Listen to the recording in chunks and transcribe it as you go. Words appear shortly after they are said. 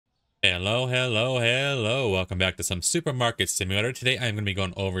Hello. Welcome back to some Supermarket Simulator. Today I'm going to be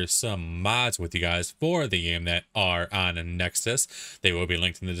going over some mods with you guys for the game that are on Nexus. They will be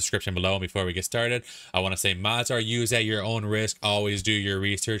linked in the description below. And before we get started, I want to say mods are used at your own risk. Always do your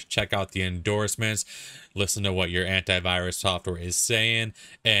research. Check out the endorsements. Listen to what your antivirus software is saying.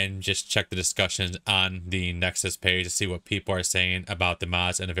 And just check the discussions on the Nexus page to see what people are saying about the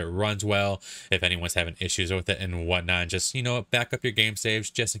mods and if it runs well, if anyone's having issues with it and whatnot. Just, back up your game saves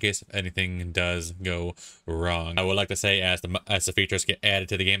just in case anything does go wrong. I would like to say as the features get added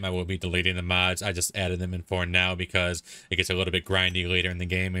to the game, I will be deleting the mods. I just added them in for now because it gets a little bit grindy later in the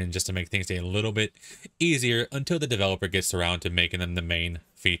game, and just to make things a little bit easier until the developer gets around to making them the main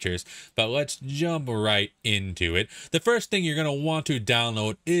features. But let's jump right into it. The first thing you're going to want to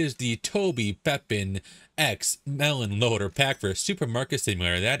download is the Tobey BepInEx MelonLoader pack for Supermarket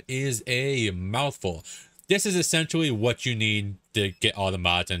Simulator. That is a mouthful. This is essentially what you need to get all the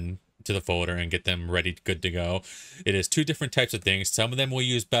mods into the folder and get them ready, good to go. It is two different types of things. Some of them will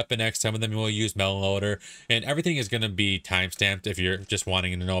use BepInEx, some of them will use MelonLoader, and everything is going to be timestamped if you're just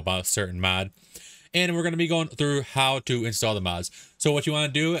wanting to know about a certain mod. And we're going to be going through how to install the mods. So what you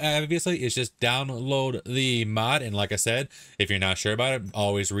want to do, obviously, is just download the mod. And like I said, if you're not sure about it,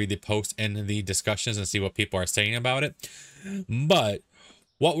 always read the posts and the discussions and see what people are saying about it. But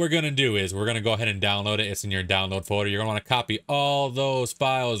what we're going to do is we're going to go ahead and download it. It's in your download folder. You're going to want to copy all those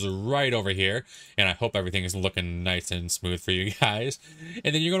files right over here. And I hope everything is looking nice and smooth for you guys.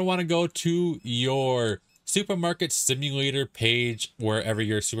 And then you're going to want to go to your Supermarket Simulator page, wherever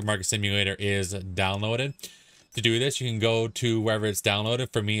your Supermarket Simulator is downloaded. To do this, you can go to wherever it's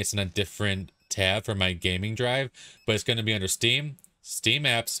downloaded. For me, it's in a different tab for my gaming drive, but it's going to be under Steam, Steam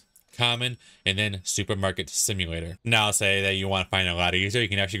Apps, Common, and then Supermarket Simulator. Now I'll say that you want to find it a lot easier. You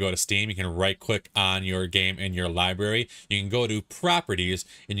can actually go to Steam. You can right click on your game in your library. You can go to Properties,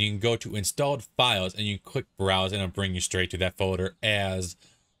 and you can go to Installed Files, and you click Browse, and it'll bring you straight to that folder as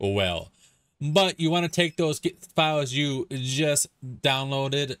well. But you want to take those files you just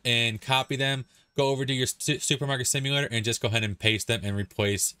downloaded and copy them, go over to your Supermarket Simulator, and just go ahead and paste them and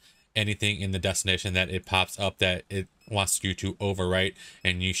replace anything in the destination that it pops up that it wants you to overwrite,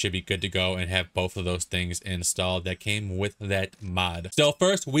 and you should be good to go and have both of those things installed that came with that mod. So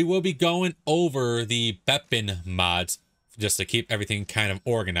first, we will be going over the BepIn mods, just to keep everything kind of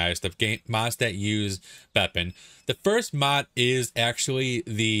organized, the game mods that use BepIn. The first mod is actually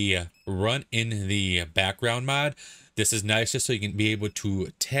the run in the background mod. This is nice just so you can be able to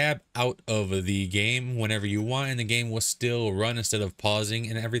tab out of the game whenever you want, and the game will still run instead of pausing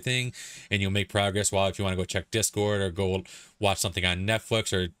and everything, and you'll make progress while if you want to go check Discord or go watch something on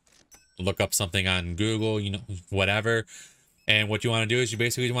Netflix or look up something on Google, whatever. And what you want to do is you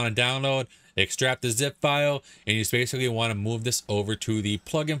basically want to download, extract the zip file, and you just basically want to move this over to the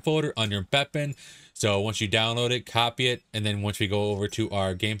plugin folder on your BepIn. So once you download it, copy it, and then once we go over to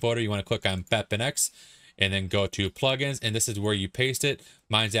our game folder, you want to click on BepInEx and then go to plugins, and this is where you paste it.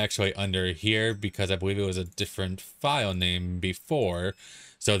 Mine's actually under here because I believe it was a different file name before.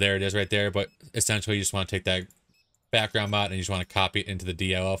 So there it is right there, but essentially you just want to take that background mod and you just want to copy it into the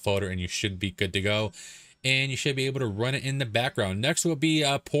DLL folder, and you should be good to go. And you should be able to run it in the background. Next will be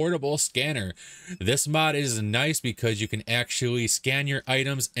a portable scanner. This mod is nice because you can actually scan your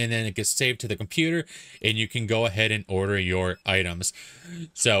items and then it gets saved to the computer and you can go ahead and order your items.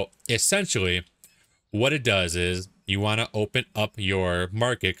 So essentially what it does is you want to open up your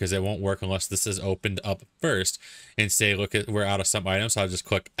market, because it won't work unless this is opened up first, and say, look, we're out of some items. So I'll just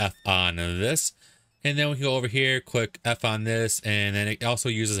click F on this. And then we can go over here, click F on this, and then it also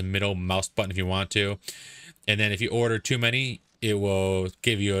uses a middle mouse button if you want to. And then if you order too many, it will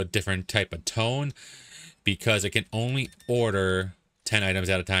give you a different type of tone, because it can only order 10 items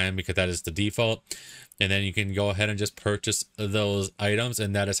at a time, because that is the default. And then you can go ahead and just purchase those items,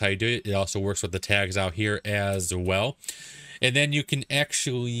 and that is how you do it. It also works with the tags out here as well. And then you can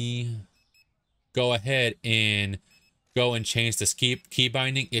actually go ahead and change this key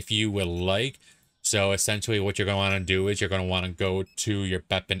binding if you would like. So essentially what you're going to want to do is you're going to want to go to your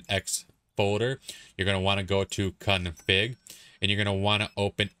BepInEx folder. You're going to want to go to config, and you're going to want to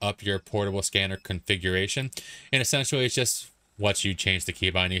open up your portable scanner configuration. And essentially it's just what you change the key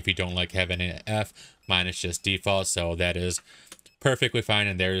binding. If you don't like having an F, mine is just default. So that is perfectly fine.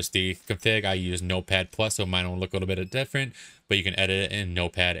 And there's the config. I use Notepad+, so mine will look a little bit different, but you can edit it in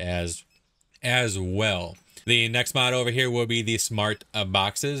Notepad as well. The next mod over here will be the smart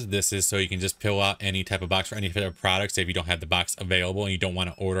boxes. This is so you can just pull out any type of box for any type of products if you don't have the box available and you don't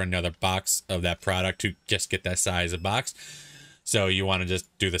want to order another box of that product to just get that size of box. So you want to just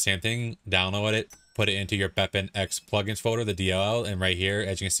do the same thing, download it, put it into your BepInEx plugins folder, the DLL, and right here,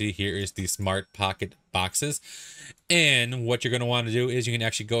 as you can see, here is the Smart Pocket boxes. And what you're going to want to do is you can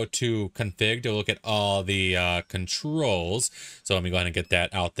actually go to config to look at all the controls. So let me go ahead and get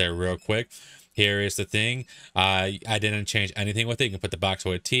that out there real quick. Here is the thing. I didn't change anything with it. You can put the box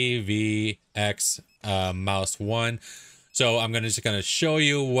with T, V, X, mouse 1. So I'm just going to show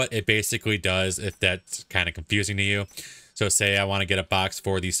you what it basically does if that's kind of confusing to you. So say I want to get a box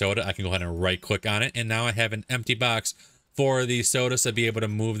for the soda, I can go ahead and right click on it. And now I have an empty box for the sodas to be able to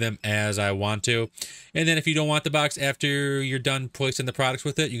move them as I want to. And then if you don't want the box after you're done placing the products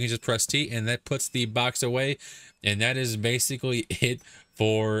with it, you can just press T and that puts the box away. And that is basically it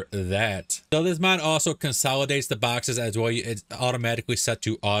for that. So this mod also consolidates the boxes as well. It's automatically set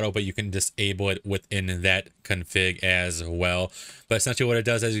to auto, but you can disable it within that config as well. But essentially what it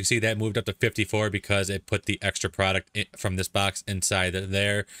does, as you can see, that moved up to 54 because it put the extra product from this box inside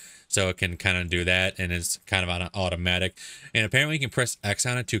there. So it can kind of do that, and it's kind of on an automatic. And apparently you can press X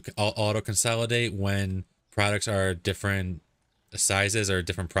on it to auto consolidate when products are different sizes or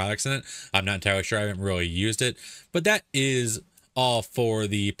different products in it. I'm not entirely sure. I haven't really used it, but that is all for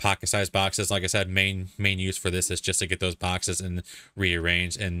the pocket size boxes. Like I said, main use for this is just to get those boxes and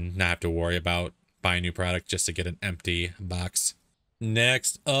rearrange and not have to worry about buying a new product just to get an empty box.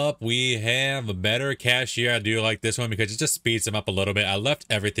 Next up, we have a BetterCashier. I do like this one because it just speeds them up a little bit. I left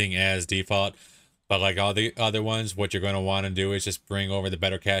everything as default, but like all the other ones, what you're going to want to do is just bring over the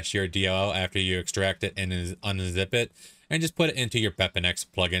BetterCashier DLL after you extract it and unzip it, and just put it into your BepInEx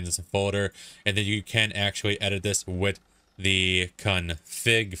plugins folder. And then you can actually edit this with the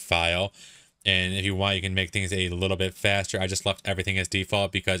config file. And if you want, you can make things a little bit faster. I just left everything as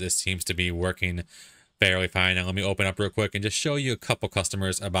default because it seems to be working fairly fine. And let me open up real quick and just show you a couple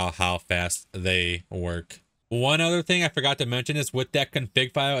customers about how fast they work. One other thing I forgot to mention is with that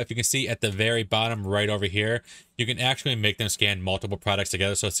config file, if you can see at the very bottom right over here, you can actually make them scan multiple products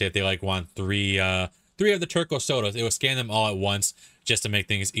together. So say if they like want three of the turquoise sodas, it will scan them all at once just to make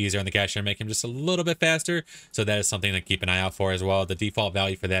things easier on the cashier and make them just a little bit faster. So that is something to keep an eye out for as well. The default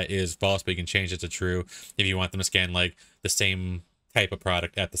value for that is false, but you can change it to true if you want them to scan like the same type of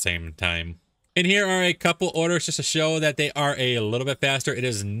product at the same time. And here are a couple orders just to show that they are a little bit faster. It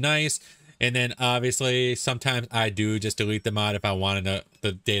is nice. And then obviously sometimes I do just delete the mod if I wanted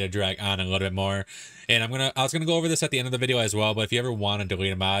the data drag on a little bit more. And I was gonna go over this at the end of the video as well, but if you ever want to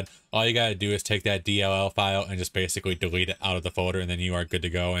delete a mod, all you gotta do is take that DLL file and just basically delete it out of the folder, and then you are good to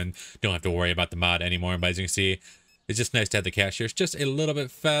go and don't have to worry about the mod anymore. But as you can see, it's just nice to have the cashiers just a little bit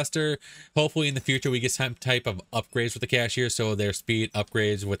faster. Hopefully in the future we get some type of upgrades with the cashier, so their speed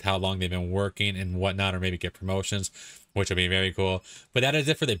upgrades with how long they've been working and whatnot, or maybe get promotions, which will be very cool. But that is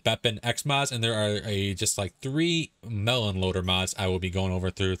it for the BepInEx mods, and there are just like 3 MelonLoader mods I will be going over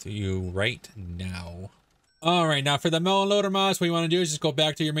through you right now. All right, now for the MelonLoader mods, what you want to do is just go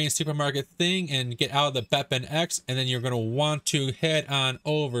back to your main supermarket thing and get out of the BepInEx, and then you're going to want to head on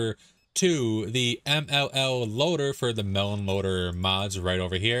over to the MelonLoader for the MelonLoader mods right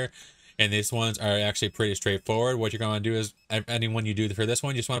over here. And these ones are actually pretty straightforward. What you're going to do is, anyone you do for this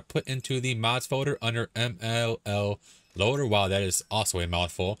one, you just want to put into the mods folder under MelonLoader. Wow, that is also a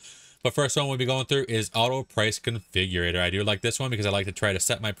mouthful. But first one we'll be going through is Auto Price Configurator. I do like this one because I like to try to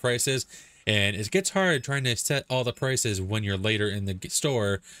set my prices. And it gets hard trying to set all the prices when you're later in the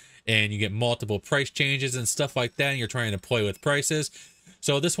store and you get multiple price changes and stuff like that, and you're trying to play with prices.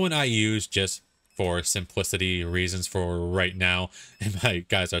 So this one I use just for simplicity reasons for right now. And my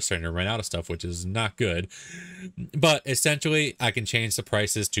guys are starting to run out of stuff, which is not good. But essentially, I can change the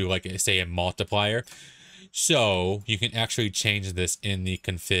prices to, like, say, a multiplier. So you can actually change this in the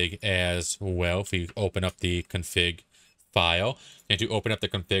config as well. If you open up the config file, and to open up the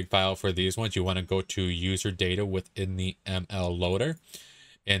config file for these ones, you want to go to user data within the MelonLoader.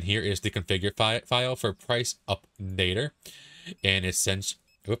 And here is the configure file for price updater. And it sends,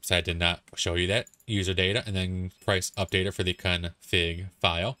 oops, I did not show you that, user data, and then price updater for the config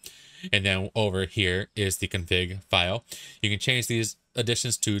file. And then over here is the config file. You can change these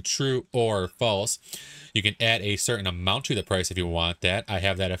additions to true or false. You can add a certain amount to the price if you want that. I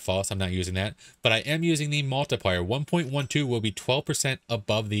have that at false. I'm not using that, but I am using the multiplier. 1.12 will be 12%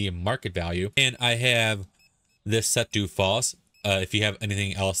 above the market value. And I have this set to false. If you have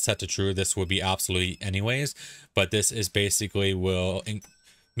anything else set to true, this would be obsolete anyways. But this is basically will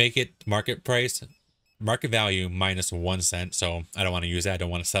make it market value minus 1 cent. So I don't want to use that. I don't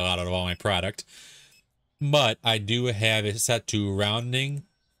want to sell out of all my product. But I do have it set to rounding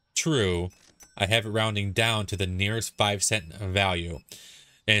true. I have it rounding down to the nearest 5 cent value.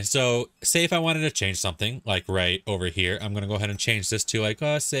 And so say if I wanted to change something like right over here, I'm going to go ahead and change this to like,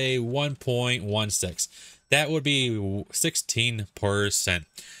 say 1.16. That would be 16%.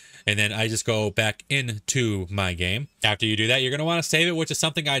 And then I just go back into my game. After you do that, you're going to want to save it, which is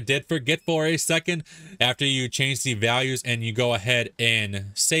something I did forget for a second. After you change the values and you go ahead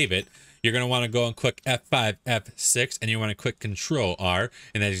and save it, you're going to want to go and click F5, F6, and you want to click Control R.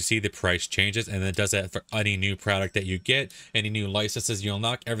 And as you see, the price changes, and it does that for any new product that you get, any new licenses you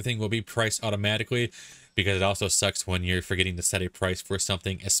unlock. Everything will be priced automatically, because it also sucks when you're forgetting to set a price for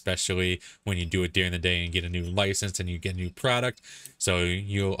something, especially when you do it during the day and get a new license and you get a new product. So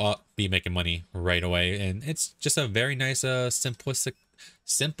you'll be making money right away, and it's just a very nice,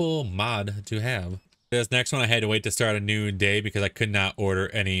 simple mod to have. This next one I had to wait to start a new day because I could not order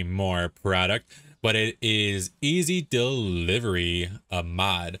any more product, but it is EZDelivery, a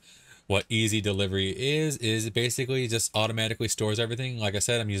mod. What EZDelivery is basically just automatically stores everything. Like I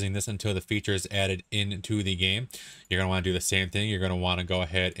said, I'm using this until the feature is added into the game. You're going to want to do the same thing. You're going to want to go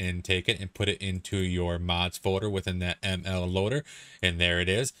ahead and take it and put it into your mods folder within that MelonLoader, and there it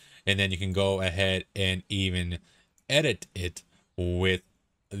is. And then you can go ahead and even edit it with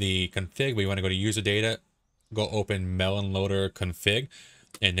the config. But you want to go to user data, go open MelonLoader config,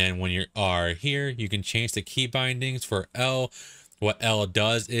 and then when you are here, you can change the key bindings for L. What L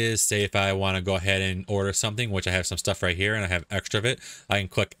does is, say if I want to go ahead and order something, which I have some stuff right here and I have extra of it, I can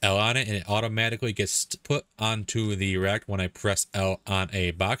click L on it and it automatically gets put onto the rack. When I press L on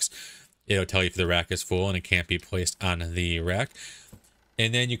a box, it'll tell you if the rack is full and it can't be placed on the rack.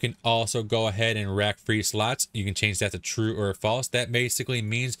 And then you can also go ahead and rack free slots. You can change that to true or false. That basically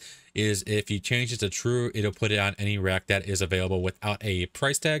means is if you change it to true, it'll put it on any rack that is available without a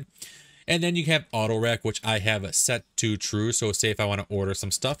price tag. And then you have auto rack, which I have set to true. So say if I want to order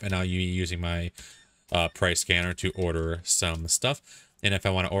some stuff, and I'll be using my price scanner to order some stuff. And if I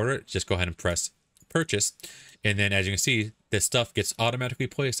want to order it, just go ahead and press purchase. And then as you can see, this stuff gets automatically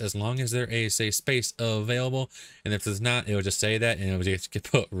placed as long as there is a space available. And if there's not, it'll just say that and it'll just get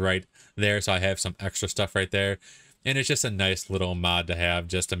put right there. So I have some extra stuff right there. And it's just a nice little mod to have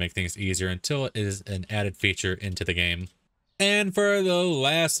just to make things easier until it is an added feature into the game. And for the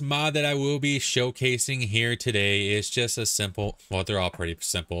last mod that I will be showcasing here today is just a simple, well, they're all pretty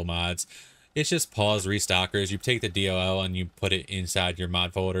simple mods. It's just pause restockers. You take the DLL and you put it inside your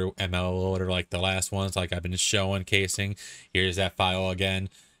mod folder, MelonLoader, like the last ones, like I've been showcasing. Here's that file again.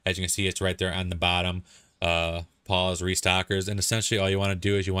 As you can see, it's right there on the bottom. Pause restockers, and essentially all you want to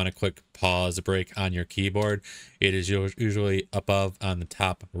do is you want to click pause break on your keyboard. It is usually above on the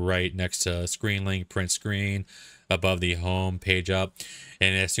top right next to screen link, print screen, above the home page up.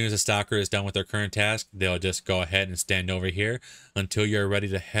 And as soon as the stalker is done with their current task, they'll just go ahead and stand over here until you're ready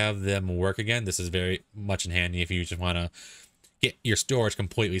to have them work again. This is very much in handy if you just want to get your storage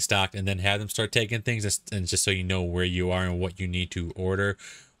completely stocked and then have them start taking things, and just so you know where you are and what you need to order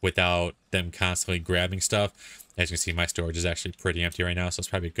without them constantly grabbing stuff. As you can see, my storage is actually pretty empty right now, so it's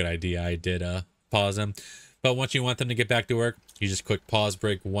probably a good idea I did pause them. But once you want them to get back to work, you just click pause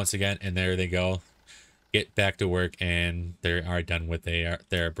break once again, and there they go. Get back to work, and they are done with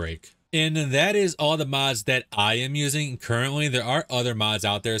their break. And that is all the mods that I am using currently. There are other mods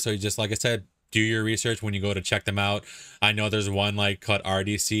out there, so you just, like I said, do your research when you go to check them out. I know there's one like called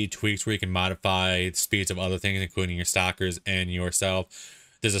RDC tweaks where you can modify the speeds of other things, including your stalkers and yourself.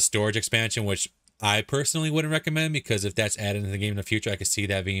 There's a storage expansion, which I personally wouldn't recommend, because if that's added into the game in the future, I could see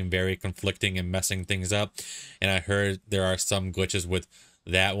that being very conflicting and messing things up. And I heard there are some glitches with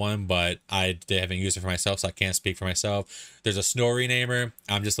that one, but I haven't used it for myself, so I can't speak for myself. There's a store renamer.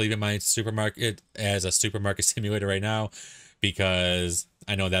 I'm just leaving my supermarket as a supermarket simulator right now, because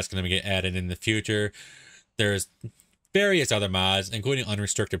I know that's going to get added in the future. There's various other mods, including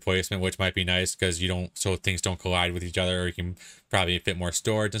unrestricted placement, which might be nice because so things don't collide with each other, or you can probably fit more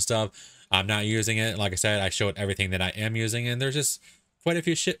storage and stuff. I'm not using it. Like I said, I showed everything that I am using, and there's just quite a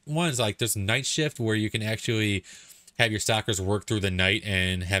few ones. Like there's night shift where you can actually have your stockers work through the night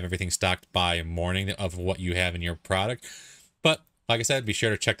and have everything stocked by morning of what you have in your product. But like I said, be sure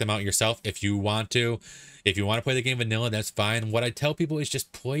to check them out yourself if you want to. If you want to play the game vanilla, that's fine. What I tell people is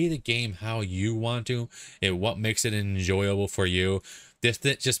just play the game how you want to and what makes it enjoyable for you.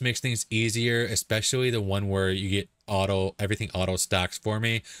 That just makes things easier, especially the one where you get everything auto stocks for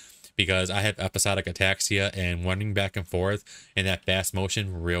me, because I have episodic ataxia, and running back and forth in that fast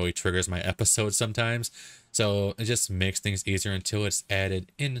motion really triggers my episodes sometimes. So it just makes things easier until it's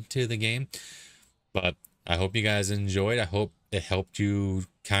added into the game. But I hope you guys enjoyed. I hope it helped you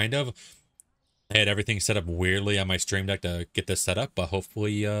kind of. I had everything set up weirdly on my Stream Deck to get this set up, but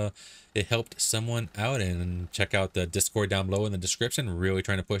hopefully it helped someone out. And check out the Discord down below in the description. Really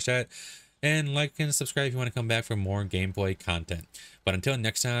trying to push that. And like and subscribe if you want to come back for more gameplay content. But until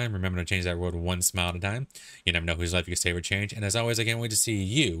next time, remember to change that world one smile at a time. You never know whose life you can save or change. And as always, I can't wait to see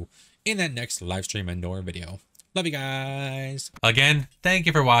you in that next live stream and/or video. Love you guys. Again, thank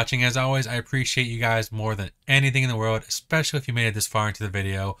you for watching. As always, I appreciate you guys more than anything in the world, especially if you made it this far into the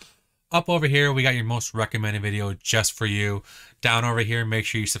video. Up over here, we got your most recommended video just for you. Down over here, make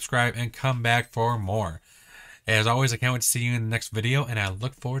sure you subscribe and come back for more. As always, I can't wait to see you in the next video, and I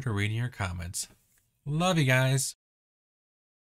look forward to reading your comments. Love you guys.